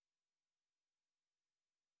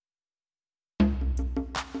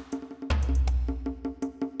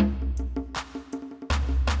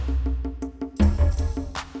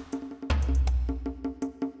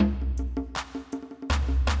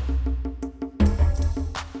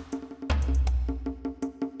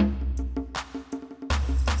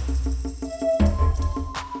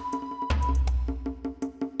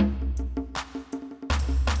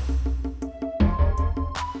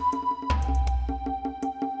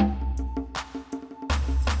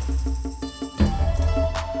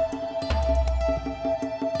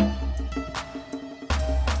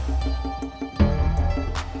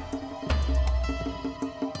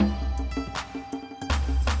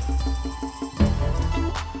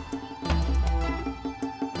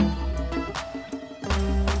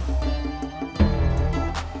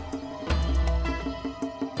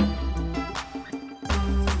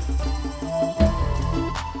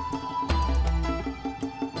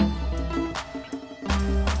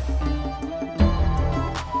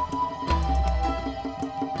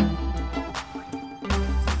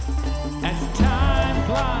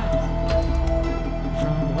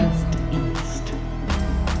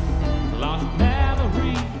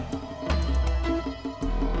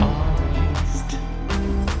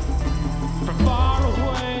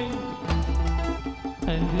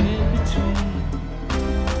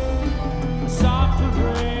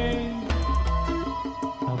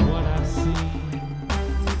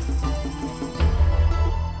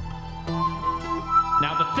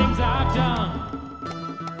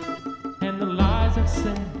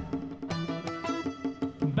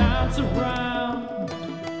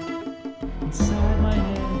inside my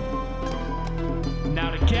head.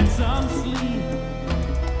 Now to get some sleep,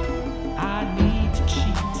 I need to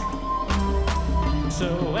cheat.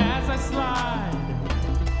 So as I slide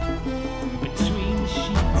between the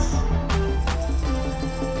sheets,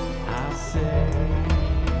 I'll say,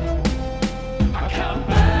 I count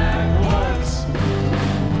backwards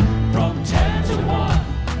from 10 to 1.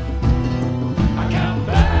 I count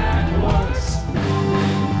backwards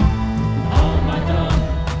on my thumb.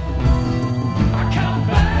 I count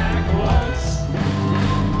backwards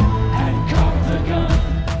and cock the gun.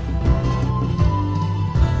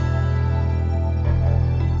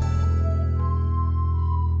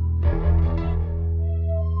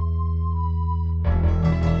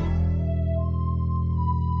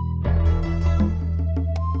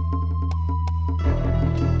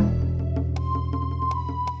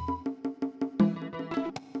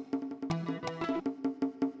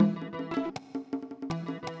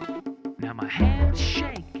 Now my hands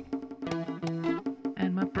shake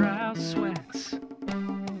and my brow sweats.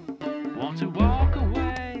 Want to walk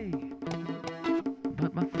away,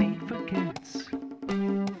 but my feet forgets.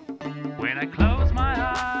 When I close my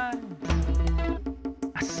eyes,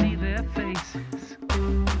 I see their faces.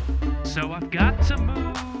 So I've got to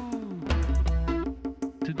move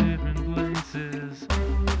to different places.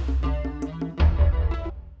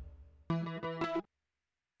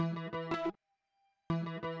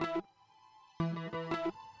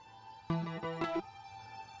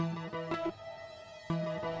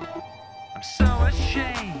 I'm so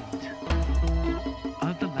ashamed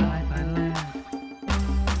of the life I led.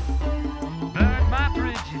 Burned my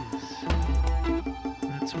bridges,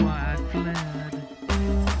 that's why I fled.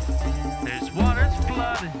 There's waters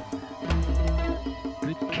flooding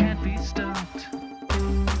that can't be stopped.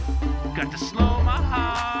 Got to slow my heart